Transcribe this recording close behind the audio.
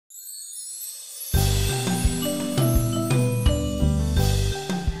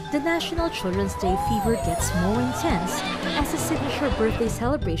National Children's Day fever gets more intense as the signature birthday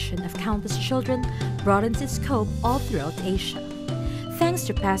celebration of countless children broadens its scope all throughout Asia. Thanks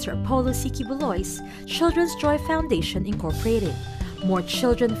to Pastor Apollo C. Quiboloy's Children's Joy Foundation Incorporated, more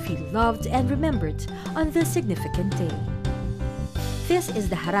children feel loved and remembered on this significant day. This is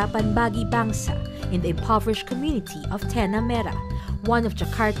the Harapan Bagi Bangsa in the impoverished community of Tena Mera, one of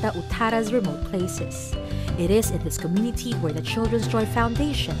Jakarta Utara's remote places. It is in this community where the Children's Joy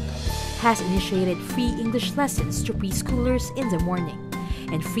Foundation has initiated free English lessons to preschoolers in the morning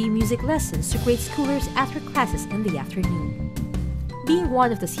and free music lessons to grade schoolers after classes in the afternoon. Being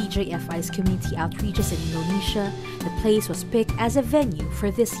one of the CJFI's community outreaches in Indonesia, the place was picked as a venue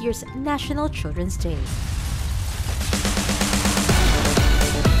for this year's National Children's Day.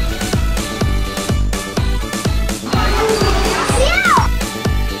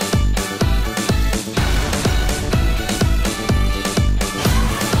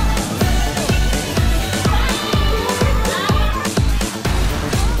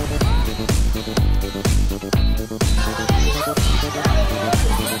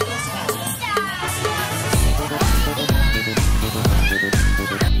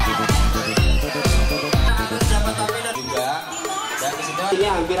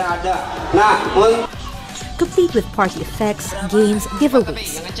 Complete with party effects, games,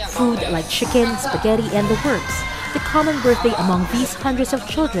 giveaways, food like chicken, spaghetti, and the works, the common birthday among these hundreds of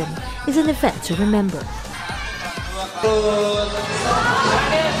children is an event to remember.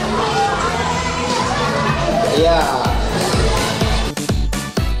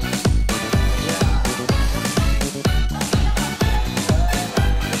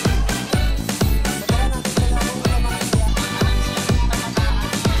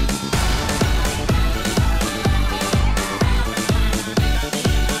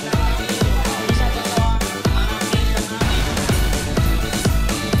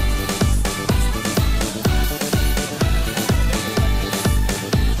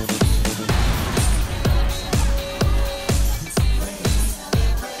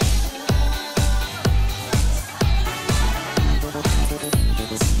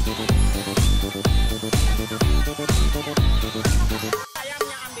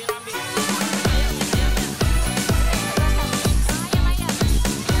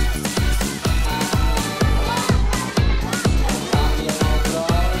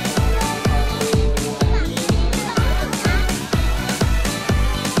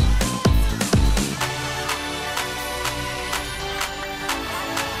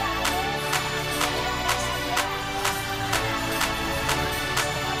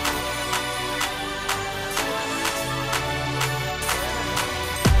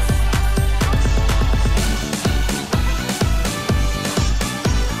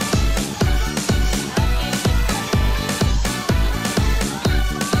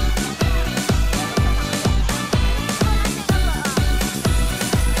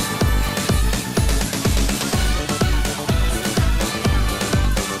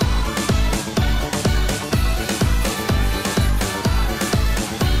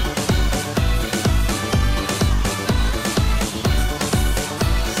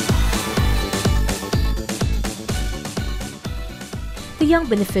 The young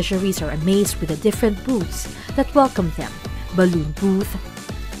beneficiaries are amazed with the different booths that welcome them. Balloon booth,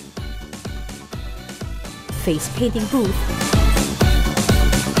 face painting booth,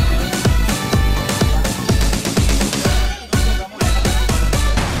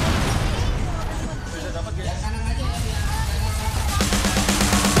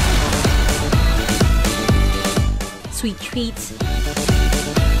 sweet treats,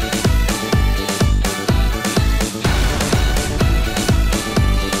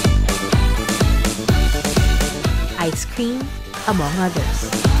 ice cream, among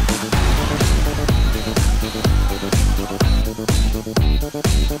others.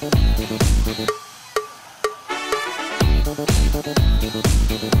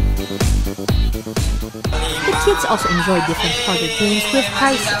 The kids also enjoy different party games with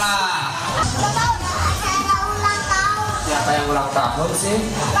prizes. Siapa yang ulang tahun sih?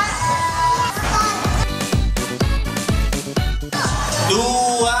 2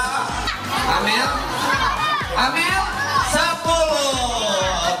 Amel 10.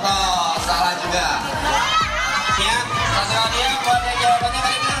 Toh, salah juga. Ya, satu hadiah buat yang jawabannya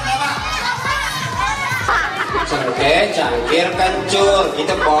kali ini berapa? Cengkeh, cangkir, kencur,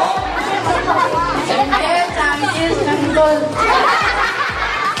 gitu kok. Cengkeh, cangkir, kencur.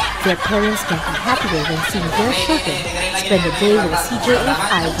 Their parents can be happier when seeing their children spend the day with a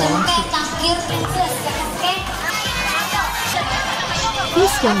CJFI volunteer.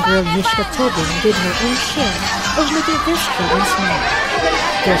 This young girl, Nishka Tobin, did her own share of making this children smile.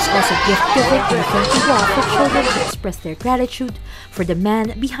 There's also gift giving and a thank you wall for children to express their gratitude for the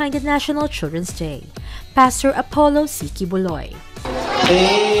man behind the National Children's Day, Pastor Apollo C. Quiboloy.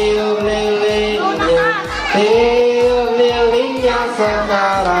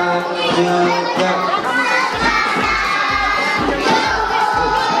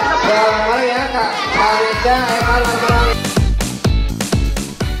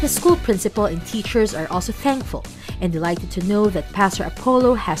 The school principal and teachers are also thankful and delighted to know that Pastor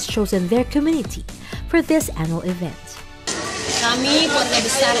Apollo has chosen their community for this annual event. Kami, keluarga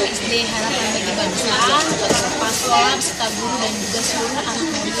besar SD Harapan Bagi Bangsa, pastor, serta guru dan juga seluruh anak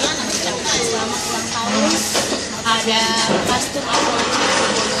muda mengucapkan selamat ulang tahun ada Pastor Apollo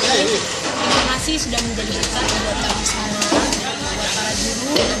Quiboloy. Terima kasih sudah menjadi berkat buat kami semua, buat para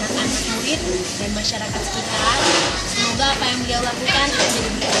guru, anak-anak murid, dan masyarakat sekitar. Semoga apa yang beliau lakukan menjadi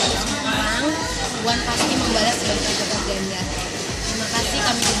berkat untuk semua orang. Tuhan pasti membalas sebagai berkat ganda. Terima kasih,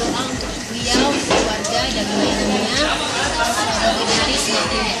 kami berdoa untuk beliau, keluarga, dan dunia sebagai hari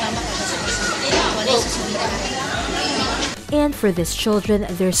semakin bertambah kapasitasnya. Tuhan Yesus memberkati. And for these children,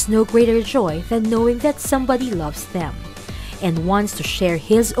 there's no greater joy than knowing that somebody loves them and wants to share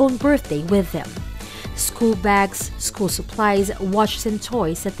his own birthday with them. School bags, school supplies, watches, and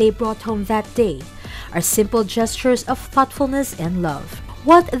toys that they brought home that day are simple gestures of thoughtfulness and love.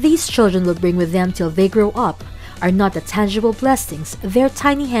 What these children will bring with them till they grow up are not the tangible blessings their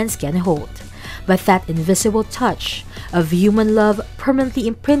tiny hands can hold, but that invisible touch of human love permanently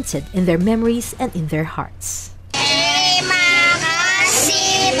imprinted in their memories and in their hearts.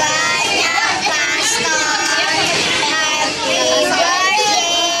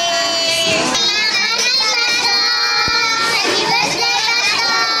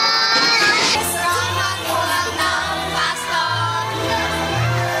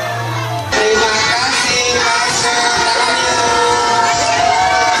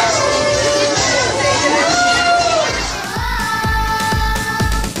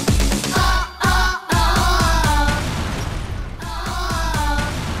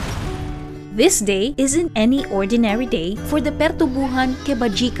 This day isn't any ordinary day for the Pertubuhan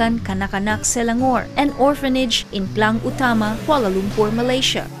Kebajikan Kanak-Kanak Selangor, an orphanage in Plang Utama, Kuala Lumpur,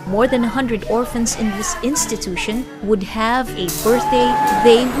 Malaysia. More than 100 orphans in this institution would have a birthday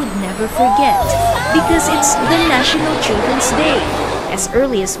they would never forget because it's the National Children's Day. As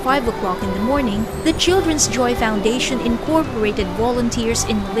early as 5 o'clock in the morning, the Children's Joy Foundation Incorporated volunteers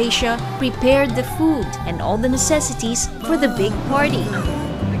in Malaysia prepared the food and all the necessities for the big party.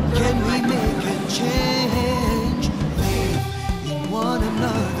 Can we make a change? Faith in one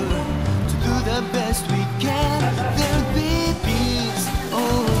another to do the best we can. There'll be peace,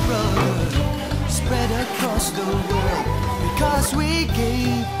 oh brother, spread across the world because we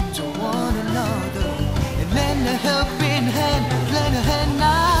gave to one another and lend a helping hand, lend a hand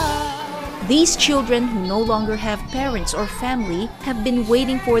now. These children who no longer have parents or family have been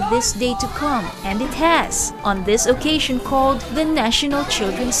waiting for this day to come, and it has, on this occasion called the National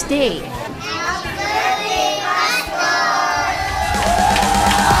Children's Day.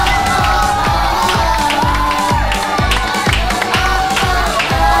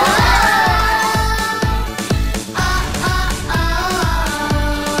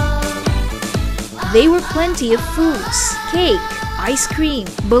 There were plenty of foods, cake, ice cream,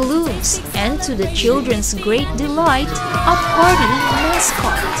 balloons, and to the children's great delight, a party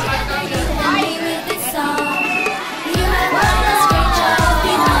mascot.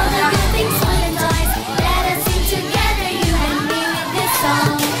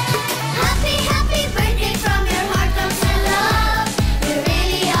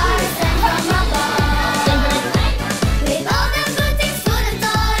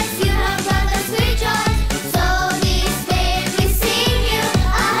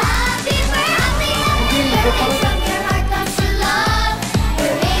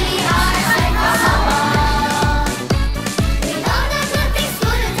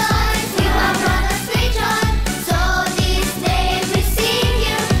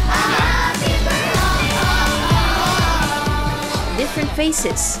 Different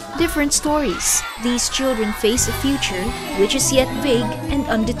faces, different stories. These children face a future which is yet vague and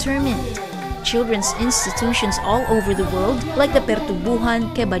undetermined. Children's institutions all over the world, like the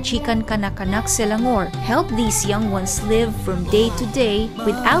Pertubuhan Kebajikan Kanak-Kanak Selangor, help these young ones live from day to day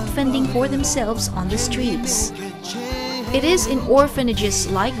without fending for themselves on the streets. It is in orphanages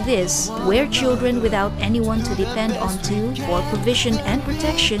like this where children without anyone to depend on for provision and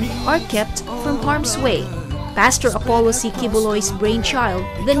protection are kept from harm's way. Pastor Apollo C. Quiboloy's brainchild,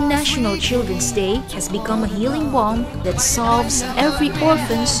 the National Children's Day has become a healing balm that solves every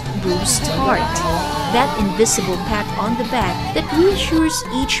orphan's bruised heart. That invisible pat on the back that reassures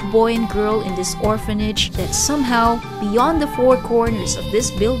each boy and girl in this orphanage that somehow, beyond the four corners of this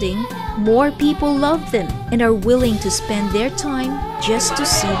building, more people love them and are willing to spend their time just to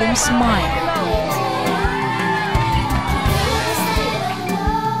see them smile.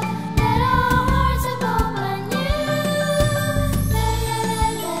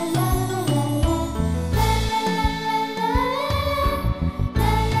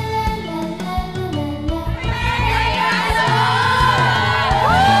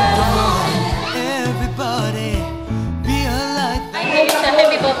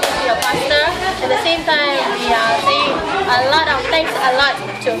 At the same time, we are saying a lot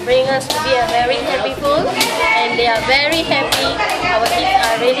to bring us to be a very happy food, and they are very happy. Our kids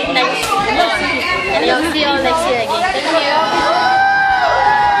are really thankful to God, and you'll see you all next year again. Thank you.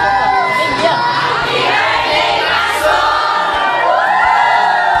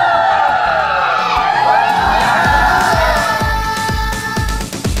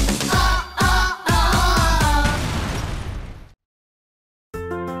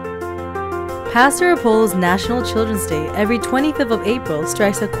 Pastor Apollo's National Children's Day every 25th of April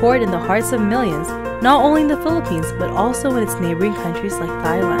strikes a chord in the hearts of millions, not only in the Philippines but also in its neighboring countries like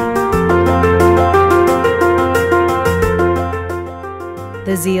Thailand.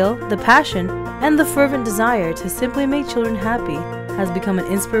 The zeal, the passion, and the fervent desire to simply make children happy has become an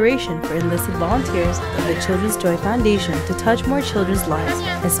inspiration for enlisted volunteers of the Children's Joy Foundation to touch more children's lives,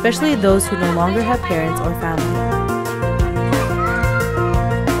 especially those who no longer have parents or family.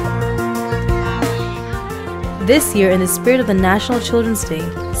 This year, in the spirit of the National Children's Day,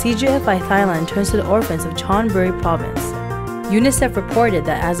 CGFI Thailand turns to the orphans of Chonburi Province. UNICEF reported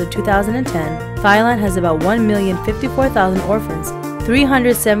that as of 2010, Thailand has about 1,054,000 orphans,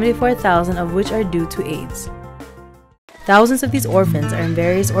 374,000 of which are due to AIDS. Thousands of these orphans are in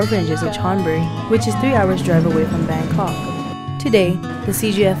various orphanages of Chonburi, which is 3 hours drive away from Bangkok. Today, the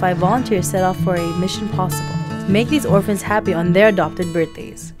CGFI volunteers set off for a mission possible, to make these orphans happy on their adopted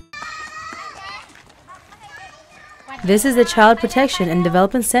birthdays. This is the Child Protection and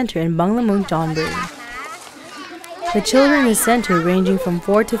Development Center in Banglamung, Chonburi. The children in the center, ranging from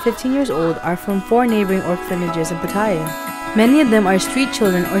 4 to 15 years old, are from 4 neighboring orphanages in Pattaya. Many of them are street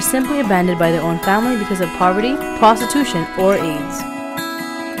children or simply abandoned by their own family because of poverty, prostitution, or AIDS.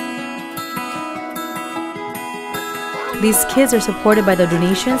 These kids are supported by the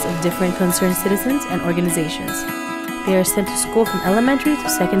donations of different concerned citizens and organizations. They are sent to school from elementary to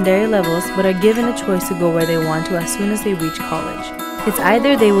secondary levels but are given a choice to go where they want to as soon as they reach college. It's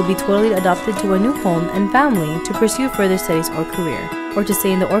either they will be totally adopted to a new home and family to pursue further studies or career, or to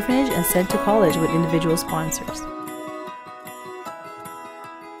stay in the orphanage and sent to college with individual sponsors.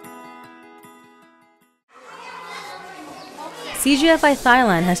 CGFI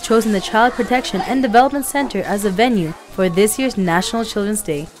Thailand has chosen the Child Protection and Development Center as a venue for this year's National Children's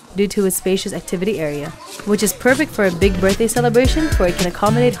Day due to its spacious activity area, which is perfect for a big birthday celebration for it can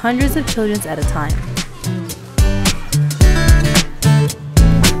accommodate hundreds of children at a time.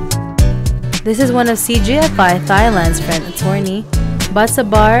 This is one of CGFI Thailand's friend attorney,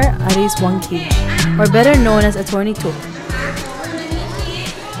 Batsabar Aris Wangkij, or better known as Attorney Tuk.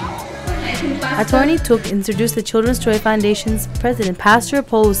 Attorney Tuk introduced the Children's Joy Foundation's president, Pastor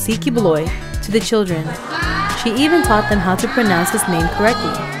Apollo C. Quiboloy, to the children. She even taught them how to pronounce his name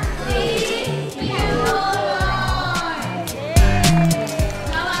correctly.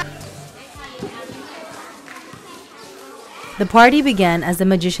 The party began as the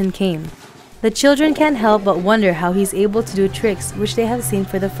magician came. The children can't help but wonder how he's able to do tricks which they have seen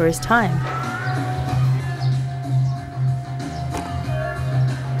for the first time.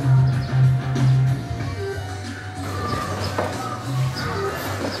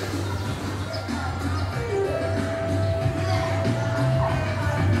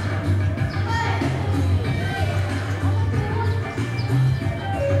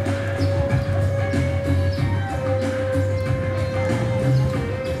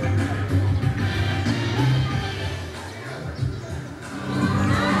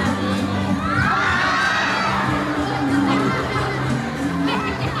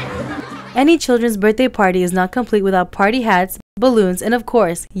 Any children's birthday party is not complete without party hats, balloons, and of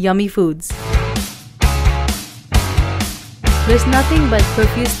course, yummy foods. There's nothing but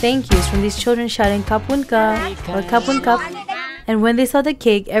profuse thank yous from these children shouting "Kapun ka" or "Kapun kap," and when they saw the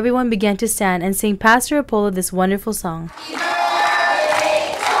cake, everyone began to stand and sing Pastor Apollo this wonderful song.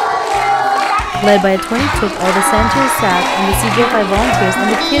 Led by a 20 took, all the center staff and the CJFI volunteers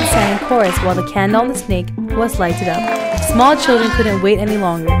and the kids sang in chorus while the candle on the snake was lighted up. Small children couldn't wait any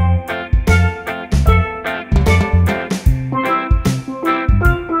longer.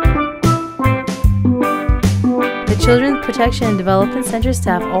 The Children's Protection and Development Center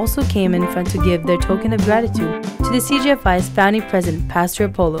staff also came in front to give their token of gratitude to the CJFI's founding president, Pastor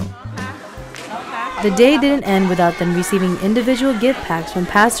Apollo. The day didn't end without them receiving individual gift packs from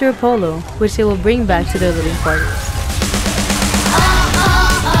Pastor Apollo, which they will bring back to their living quarters.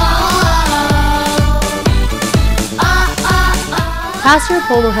 Pastor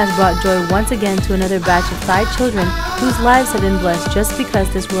Apollo has brought joy once again to another batch of Thai children whose lives have been blessed just because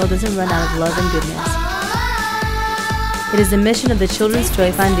this world doesn't run out of love and goodness. It is the mission of the Children's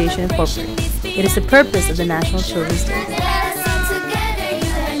Joy Foundation Incorporated. It is the purpose of the National Children's Day.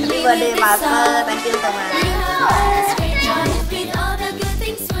 Happy birthday, Master. Thank you so much.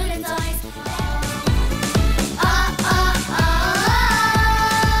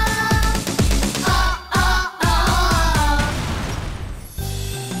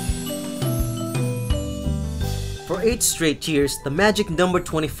 For 8 straight years, the magic number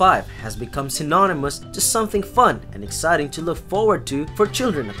 25 has become synonymous to something fun and exciting to look forward to for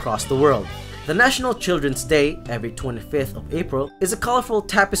children across the world. The National Children's Day, every 25th of April, is a colorful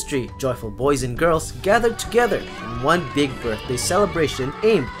tapestry. Joyful boys and girls gathered together in one big birthday celebration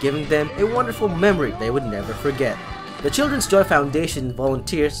aimed at giving them a wonderful memory they would never forget. The Children's Joy Foundation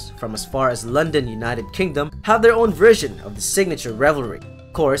volunteers from as far as London, United Kingdom, have their own version of the signature revelry.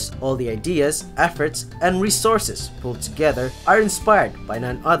 Of course, all the ideas, efforts, and resources pulled together are inspired by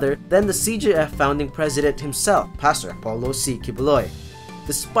none other than the CJF founding president himself, Pastor Apollo C. Quiboloy.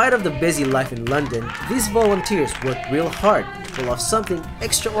 Despite of the busy life in London, these volunteers worked real hard to pull off something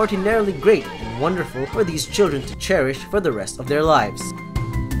extraordinarily great and wonderful for these children to cherish for the rest of their lives.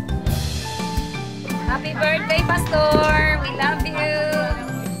 Happy birthday, Pastor! We love you!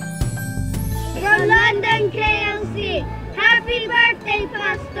 From London, KLC, happy birthday,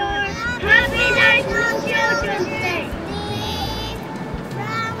 Pastor! Happy National Children's Day!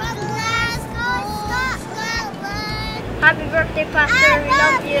 Happy birthday, Pastor! We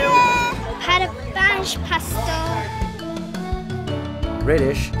love you! Had a Spanish, Pastor!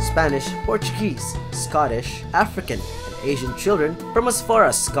 British, Spanish, Portuguese, Scottish, African, and Asian children from as far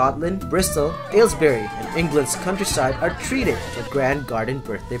as Scotland, Bristol, Aylesbury, and England's countryside are treated to a grand garden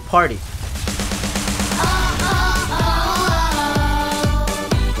birthday party.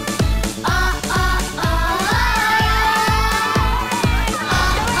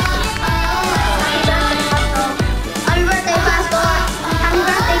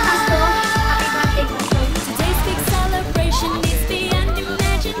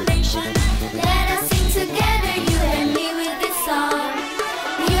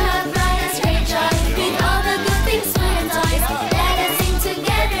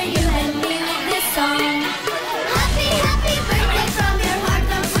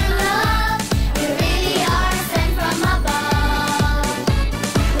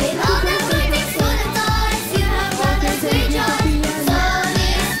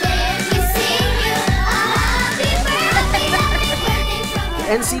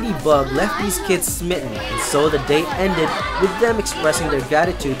 NCD bug left these kids smitten, and so the day ended with them expressing their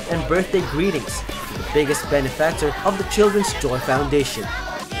gratitude and birthday greetings to the biggest benefactor of the Children's Joy Foundation.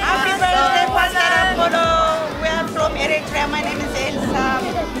 Happy birthday, Pastor Apollo! We are from Eritrea. My name is Elsa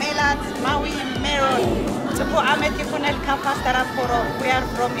Melat Maui Meron. Pastor Apollo. We are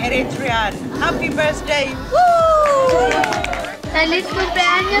from Eritrea. Happy birthday! Woo! Feliz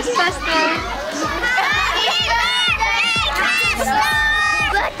cumpleaños, Pastor!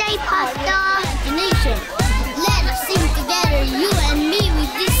 Birthday, Pastor! Indonesia, let us sing together, you and me,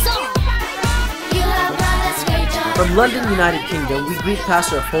 with this song. You have brought us great joy. From London, United Kingdom, we greet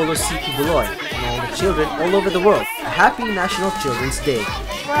Pastor Apollo C. Quiboloy and all the children all over the world a happy National Children's Day.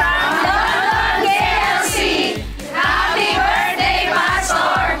 KLC, happy birthday,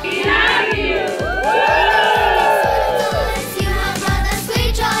 Pastor! We love you!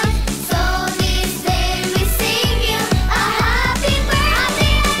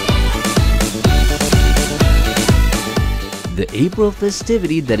 The April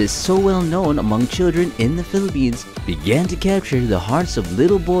festivity that is so well known among children in the Philippines began to capture the hearts of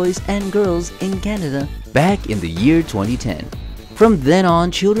little boys and girls in Canada back in the year 2010. From then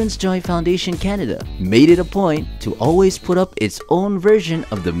on, Children's Joy Foundation Canada made it a point to always put up its own version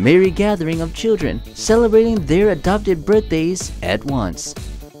of the merry gathering of children celebrating their adopted birthdays at once.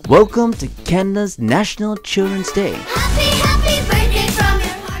 Welcome to Canada's National Children's Day. Happy birthday from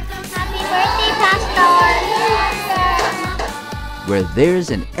your heart. Happy birthday, Pastor! where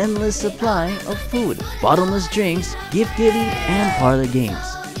there's an endless supply of food, bottomless drinks, gift giving, and parlor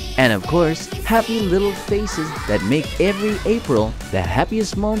games. And of course, happy little faces that make every April the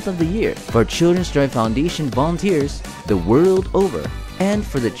happiest month of the year for Children's Joy Foundation volunteers the world over. And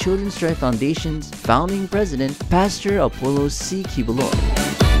for the Children's Joy Foundation's founding president, Pastor Apollo C. Quiboloy.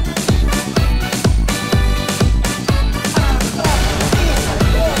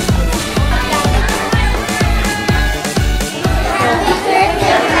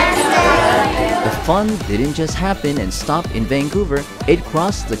 The fun didn't just happen and stop in Vancouver, it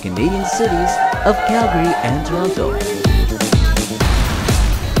crossed the Canadian cities of Calgary and Toronto.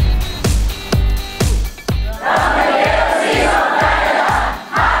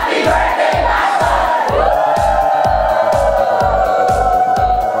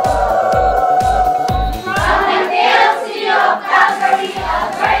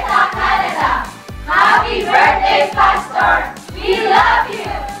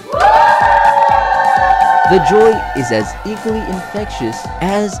 The joy is as equally infectious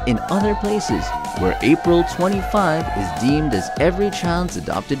as in other places, where April 25 is deemed as every child's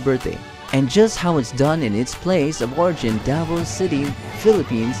adopted birthday. And just how it's done in its place of origin, Davao City,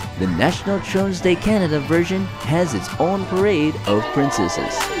 Philippines, the National Children's Day Canada version has its own parade of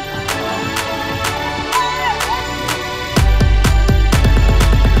princesses.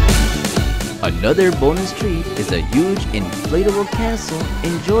 Another bonus treat is a huge inflatable castle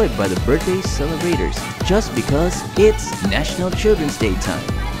enjoyed by the birthday celebrators just because it's National Children's Day time.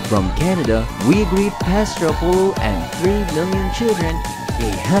 From Canada, we greet Pastor Apollo and 3 million children a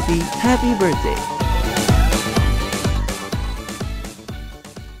happy birthday.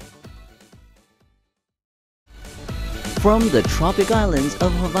 From the tropic islands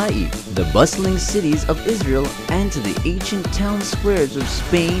of Hawaii, the bustling cities of Israel, and to the ancient town squares of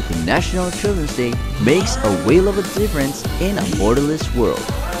Spain, National Children's Day makes a whale of a difference in a borderless world.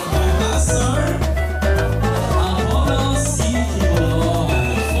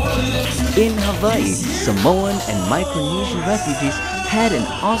 In Hawaii, Samoan and Micronesian refugees had an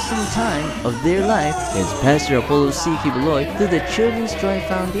awesome time of their life as Pastor Apollo C. Quiboloy through the Children's Joy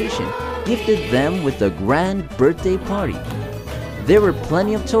Foundation gifted them with a grand birthday party. There were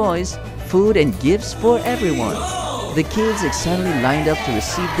plenty of toys, food, and gifts for everyone. The kids excitedly lined up to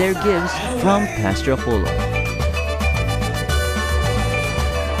receive their gifts from Pastor Apollo.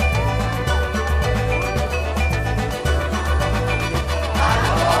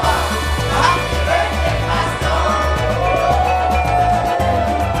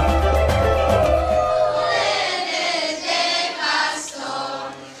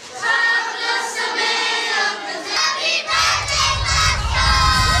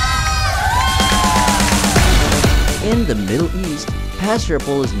 In the Middle East, Pastor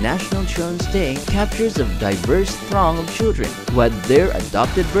Apollo's National Children's Day captures a diverse throng of children who had their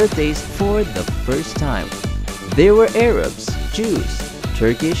adopted birthdays for the first time. There were Arabs, Jews,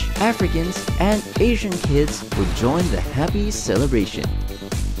 Turkish, Africans, and Asian kids who joined the happy celebration.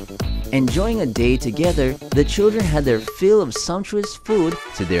 Enjoying a day together, the children had their fill of sumptuous food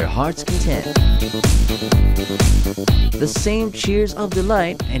to their heart's content. The same cheers of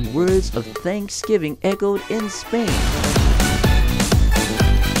delight and words of thanksgiving echoed in Spain.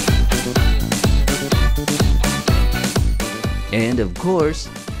 And of course,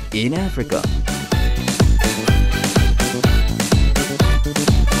 in Africa.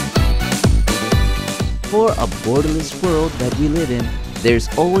 For a borderless world that we live in, there's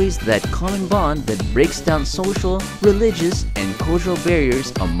always that common bond that breaks down social, religious, and cultural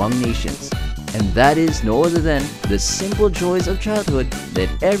barriers among nations. And that is no other than the simple joys of childhood that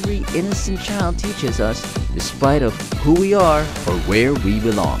every innocent child teaches us, despite of who we are or where we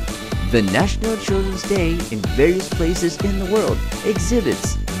belong. The National Children's Day in various places in the world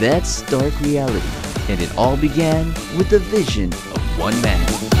exhibits that stark reality. And it all began with the vision of one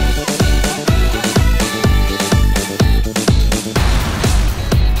man.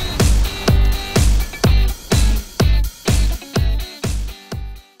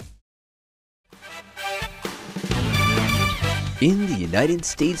 In the United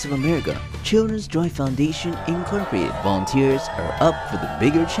States of America, Children's Joy Foundation Incorporated volunteers are up for the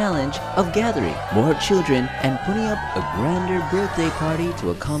bigger challenge of gathering more children and putting up a grander birthday party to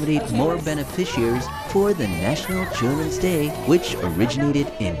accommodate more beneficiaries for the National Children's Day, which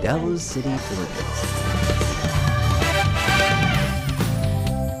originated in Davao City, Philippines.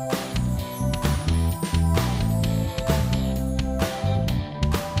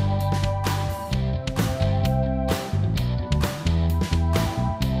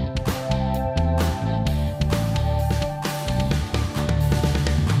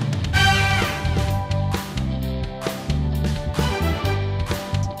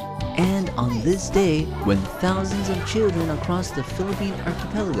 And on this day, when thousands of children across the Philippine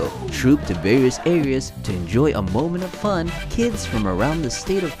archipelago troop to various areas to enjoy a moment of fun, kids from around the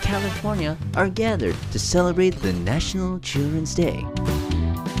state of California are gathered to celebrate the National Children's Day.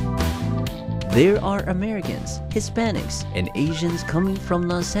 There are Americans, Hispanics, and Asians coming from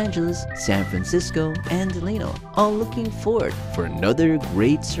Los Angeles, San Francisco, and Delano, all looking forward for another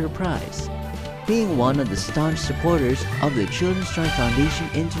great surprise. Being one of the staunch supporters of the Children's Joy Foundation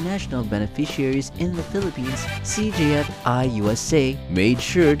International beneficiaries in the Philippines, CJFI USA made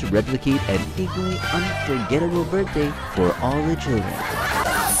sure to replicate an equally unforgettable birthday for all the children.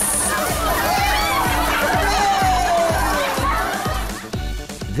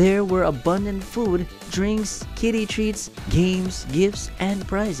 There were abundant food, drinks, kiddie treats, games, gifts, and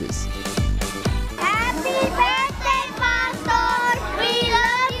prizes. Happy birthday, Pastor! We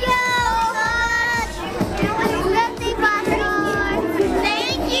love you so much! Happy birthday, Pastor!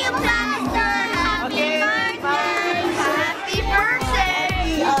 Thank you, Pastor! Happy birthday!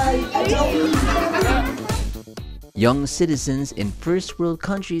 Young citizens in first world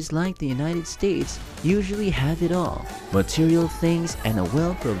countries like the United States usually have it all, material things and a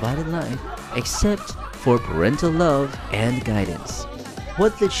well-provided life, except for parental love and guidance.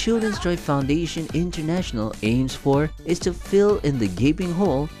 What the Children's Joy Foundation International aims for is to fill in the gaping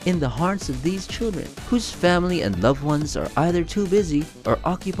hole in the hearts of these children whose family and loved ones are either too busy or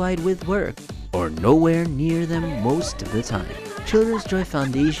occupied with work or nowhere near them most of the time. Children's Joy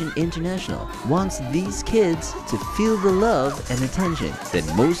Foundation International wants these kids to feel the love and attention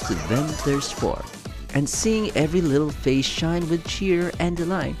that most of them thirst for. And seeing every little face shine with cheer and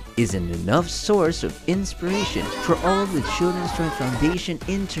delight is an enough source of inspiration for all the Children's Joy Foundation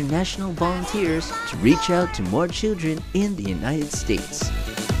International volunteers to reach out to more children in the United States.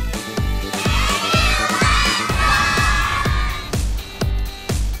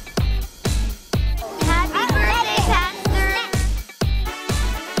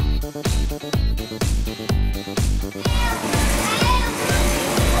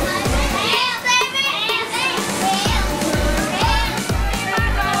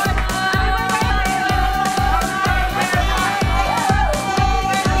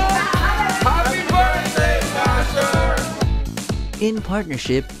 In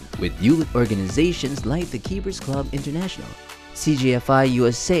partnership with youth organizations like the Keepers Club International, CJFI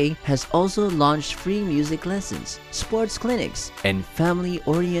USA has also launched free music lessons, sports clinics, and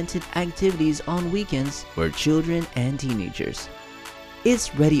family-oriented activities on weekends for children and teenagers.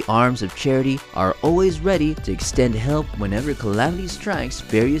 Its ready arms of charity are always ready to extend help whenever calamity strikes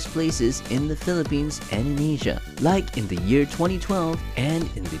various places in the Philippines and in Asia, like in the year 2012 and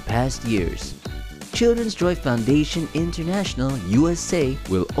in the past years. Children's Joy Foundation International USA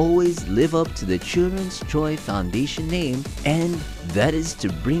will always live up to the Children's Joy Foundation name, and that is to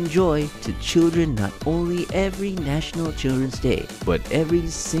bring joy to children not only every National Children's Day, but every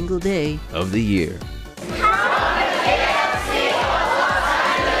single day of the year.